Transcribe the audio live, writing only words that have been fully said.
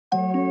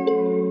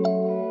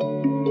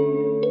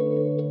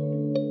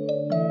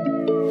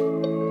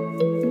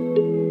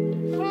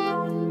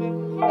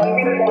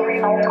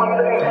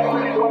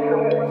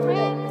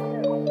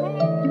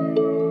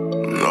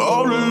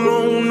All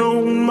alone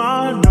on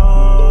my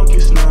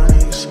darkest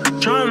nights,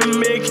 trying to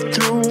make it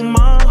through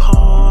my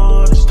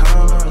hardest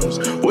times.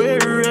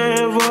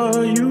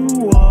 Wherever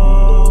you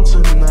are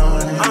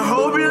tonight, I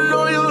hope you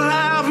know you'll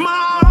have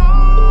my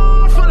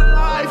heart for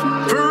life,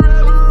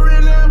 forever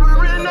and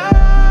ever and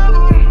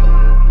ever,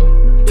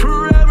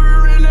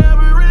 forever and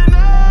ever and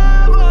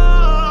ever,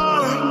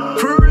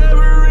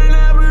 forever and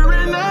ever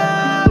and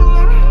ever,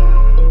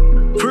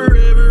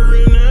 forever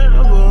and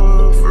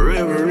ever,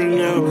 forever and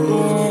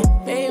ever.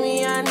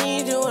 Baby, I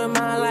need you in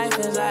my life,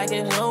 cause I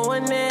get no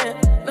one there.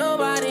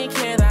 Nobody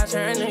cares, I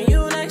turn to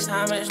you next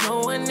time, there's no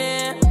one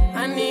there.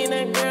 I need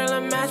a girl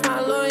to match my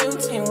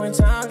loyalty when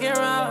time get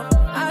rough.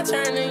 I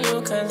turn to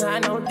you cause I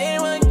know they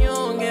want you,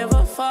 don't give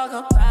a fuck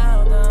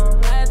about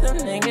them. Let them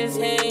niggas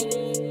hate.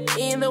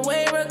 Either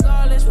way,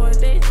 regardless what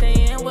they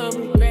saying will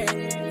be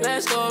great.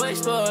 Let's go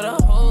explore the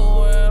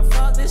whole world,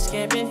 fuck the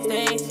skipping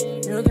states.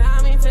 You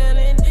got me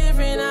feeling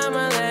different,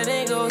 I'ma let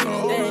it go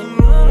today.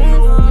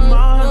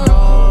 My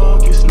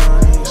darkest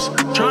nights,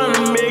 trying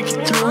to make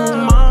it through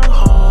my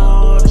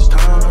hardest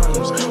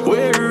times.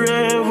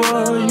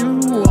 Wherever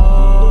you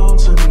are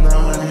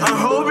tonight, I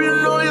hope you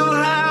know you'll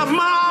have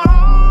my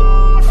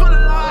heart for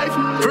life,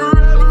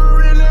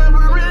 forever and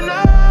ever and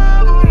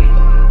ever,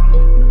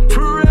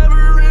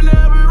 forever and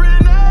ever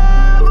and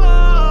ever,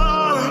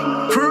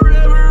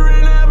 forever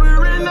and ever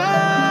and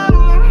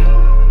ever,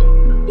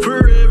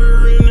 forever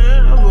and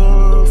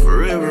ever,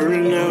 forever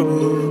and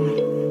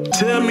ever.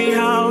 Tell me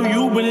how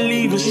you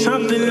believe in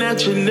something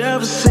that you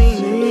never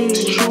seen.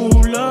 Is true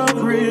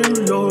love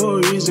real or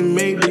is it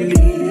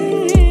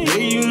make-believe?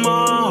 Gave you my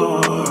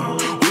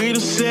heart with a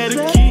set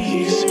of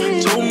keys.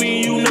 Told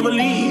me you never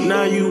leave,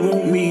 now you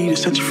want me to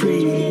set you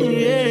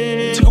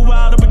free. Took a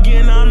while to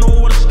begin, I know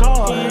where to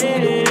start.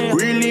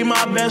 Really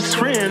my best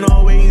friend,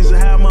 always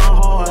have my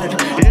heart.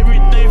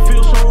 Everything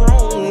feels so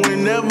wrong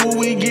whenever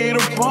we get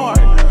apart.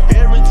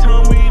 Every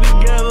time we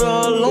together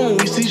alone,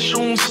 we see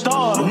shooting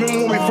stars. Remember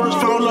when we first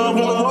found love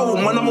on the road?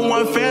 My number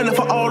one fan and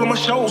for all of my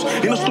shows.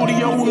 In the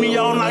studio with me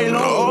all night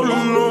long. All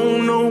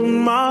alone on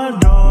my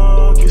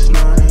darkest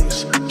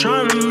nights,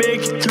 trying to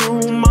make it through